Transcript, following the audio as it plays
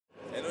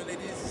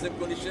same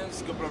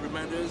conditions, couple of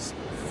reminders,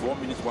 4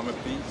 minutes warm-up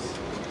please.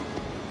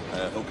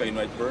 Okay, in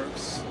white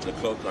perks, the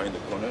clock are in the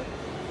corner,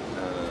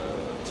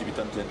 TV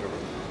tenter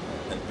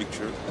and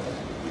picture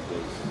with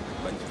those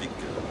magnific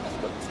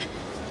spots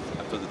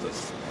after the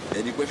toss.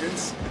 Any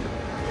questions?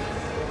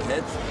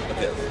 Heads or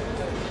tails?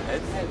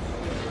 Heads? Heads.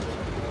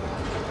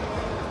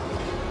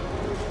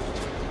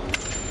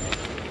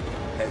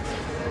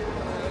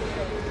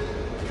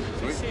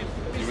 Sorry? You receive?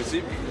 You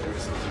receive?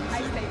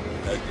 I stay.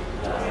 Okay.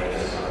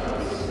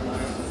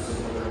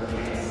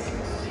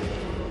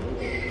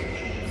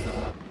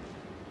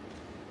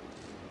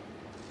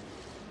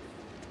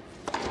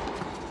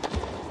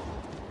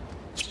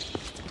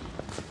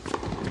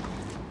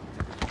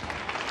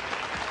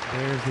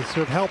 There's the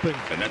serve helping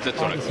And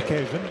that's on this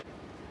occasion.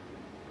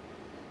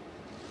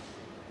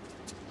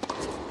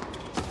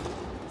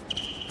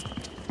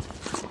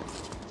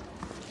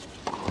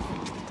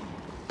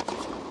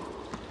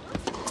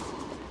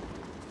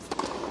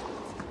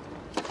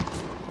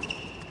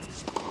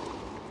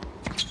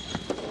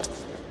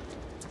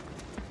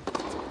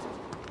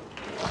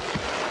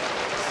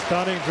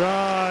 Stunning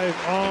drive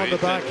on the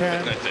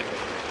backhand.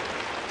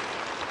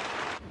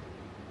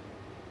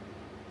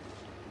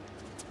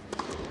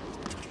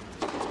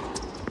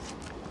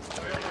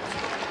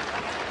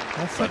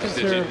 That second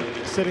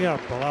serve sitting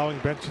up, allowing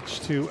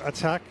Bencic to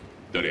attack.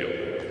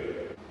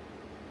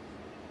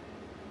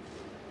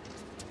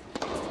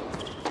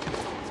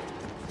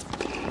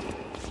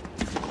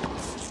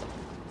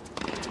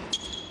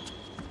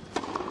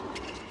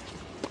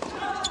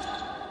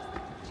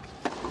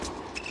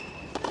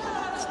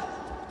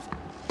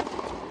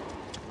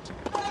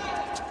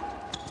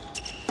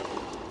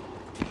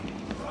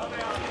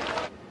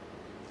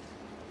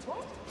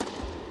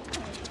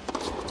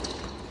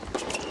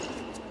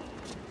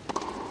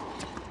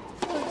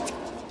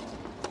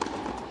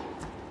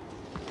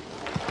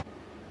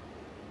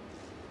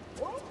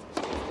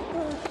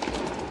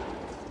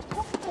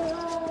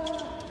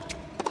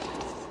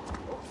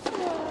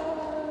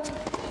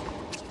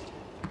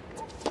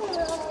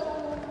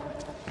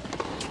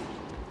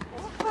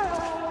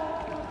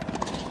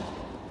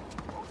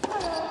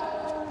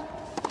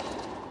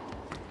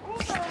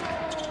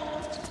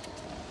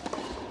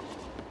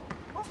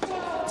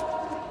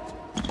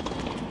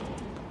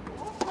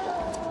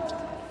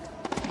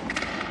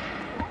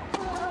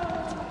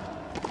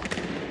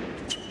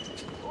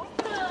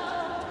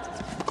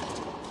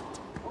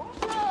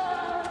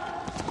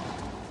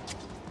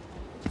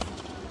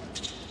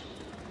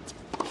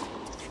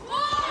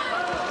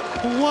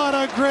 What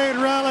a great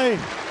rally.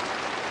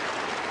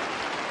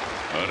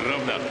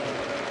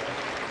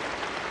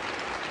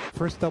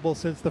 First double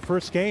since the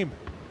first game.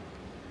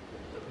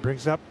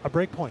 Brings up a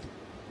break point.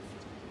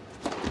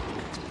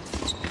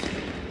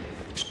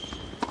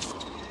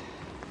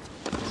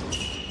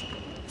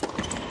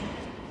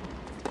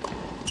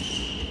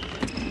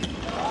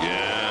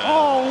 Yeah.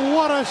 Oh,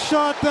 what a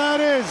shot that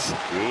is.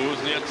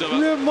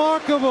 Kuznetsova.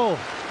 Remarkable.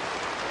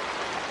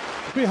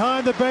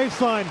 Behind the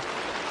baseline.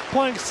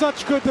 Playing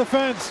such good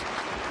defense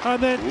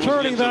and then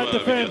turning that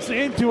defense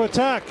into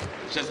attack.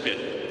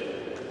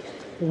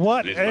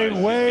 What a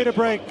way to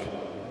break.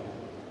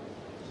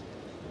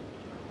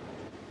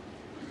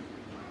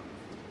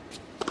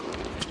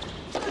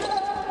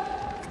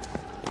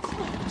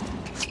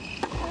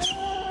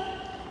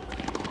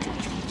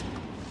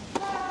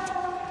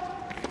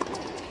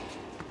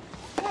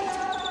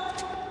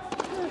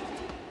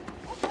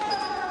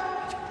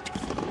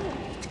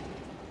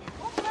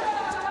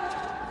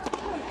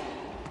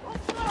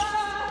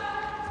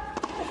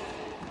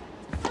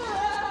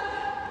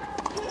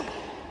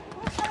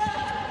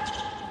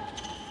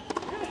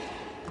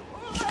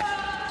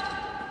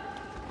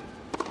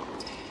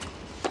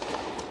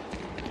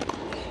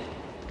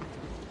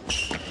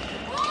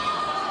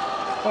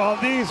 Well,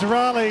 these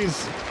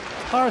rallies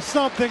are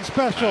something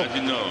special.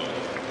 You know.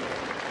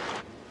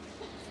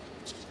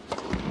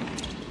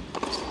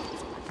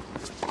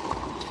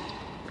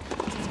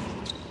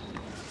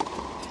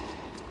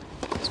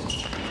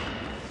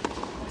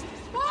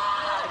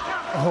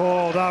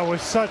 Oh, that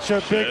was such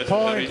a big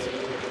point.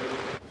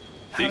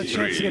 Had a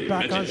chance to get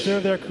back on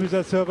serve there,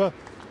 Kuznetsova.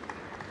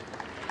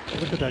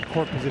 Look at that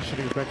court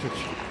positioning of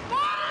Bencic.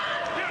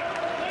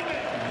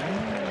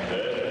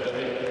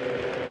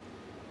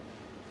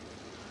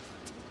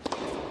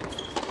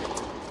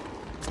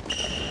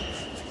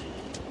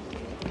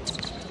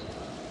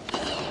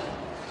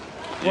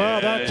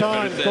 Well, that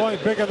time going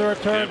big on the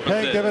return,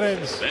 paying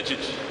dividends.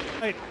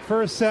 Right,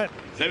 first set.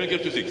 But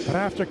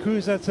after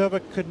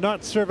Kuznetsova could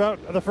not serve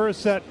out the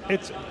first set,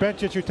 it's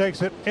Bencic who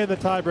takes it in the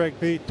tiebreak,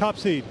 the top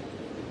seed.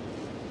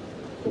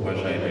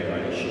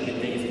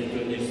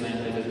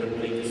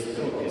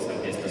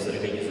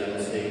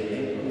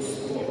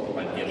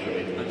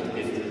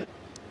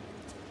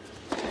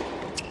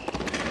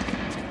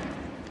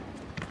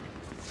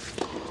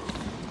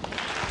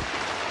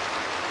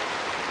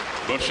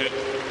 Bullshit.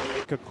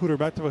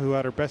 Kuznetsova, who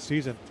had her best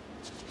season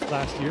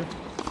last year.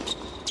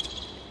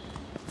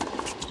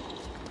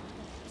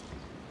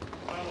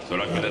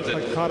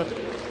 Caught a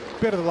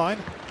bit of the line.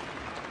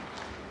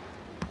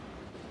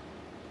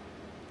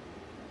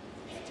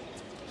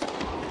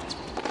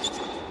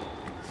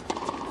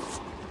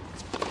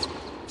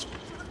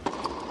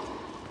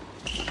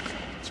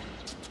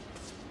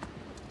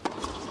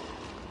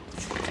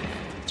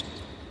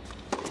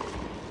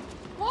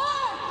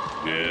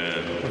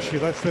 Yeah. She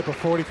let slip a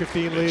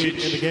 40-15 lead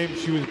in the game.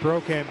 She was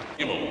broken.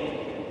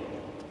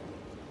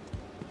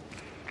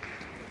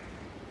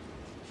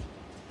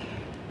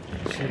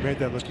 She made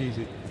that look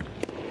easy.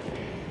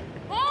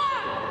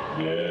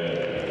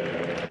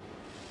 Yeah.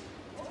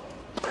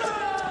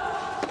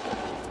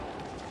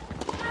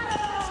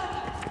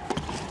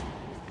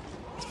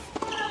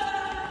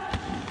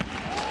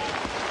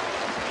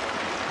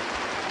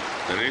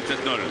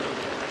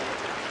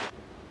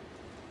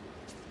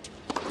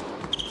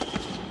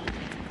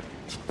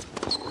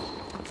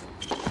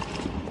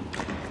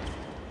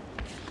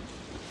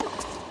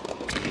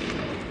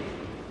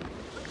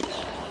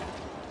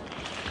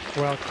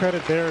 Well,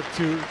 credit there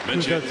to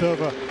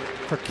Kuznetsova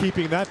for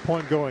keeping that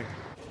point going.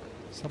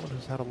 Someone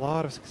who's had a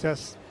lot of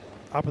success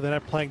up in the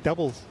net playing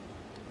doubles.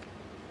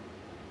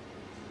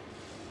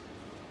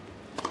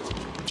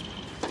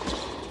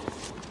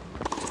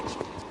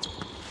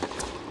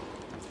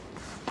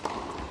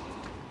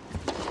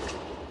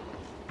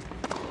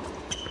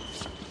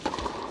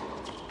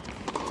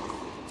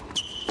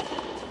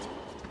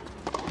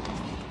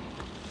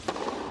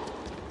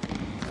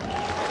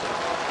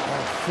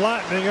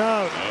 Flattening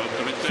out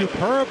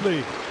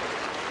superbly.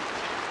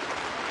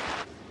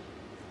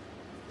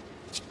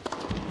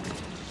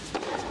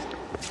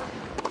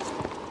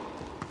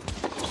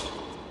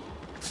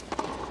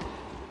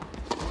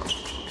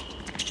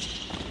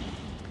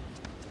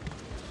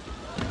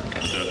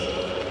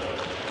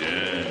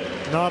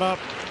 Not up.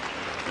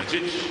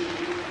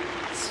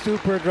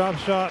 Super drop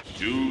shot.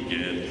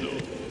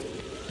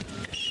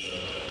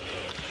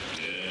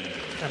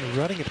 And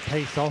running at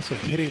pace, also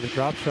hitting the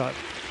drop shot.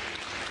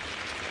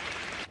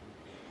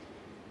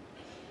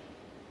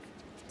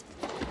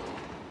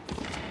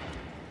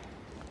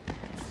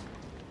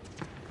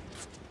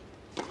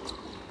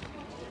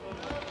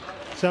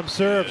 Some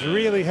serves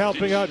really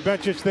helping out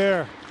Bencic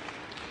there.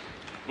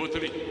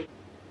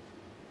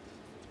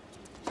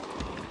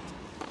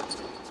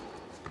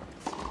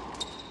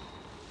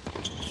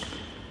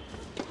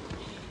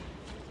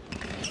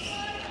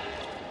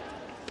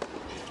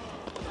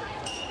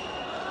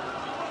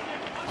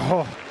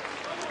 Oh,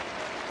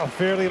 a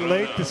fairly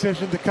late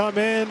decision to come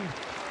in,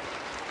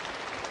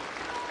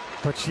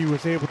 but she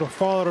was able to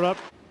follow it up.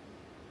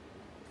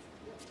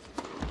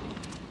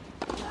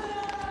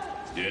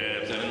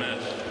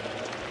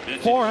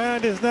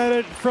 Forehand is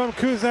netted from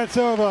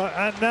Kuznetsova,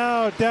 and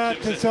now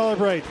Dad can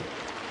celebrate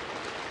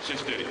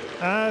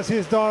as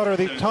his daughter,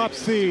 the top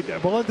seed,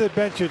 Belinda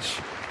Bencic,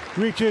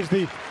 reaches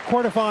the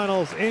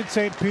quarterfinals in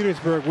St.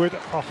 Petersburg with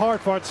a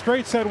hard-fought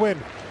straight set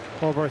win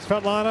over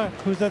Svetlana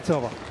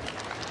Kuznetsova.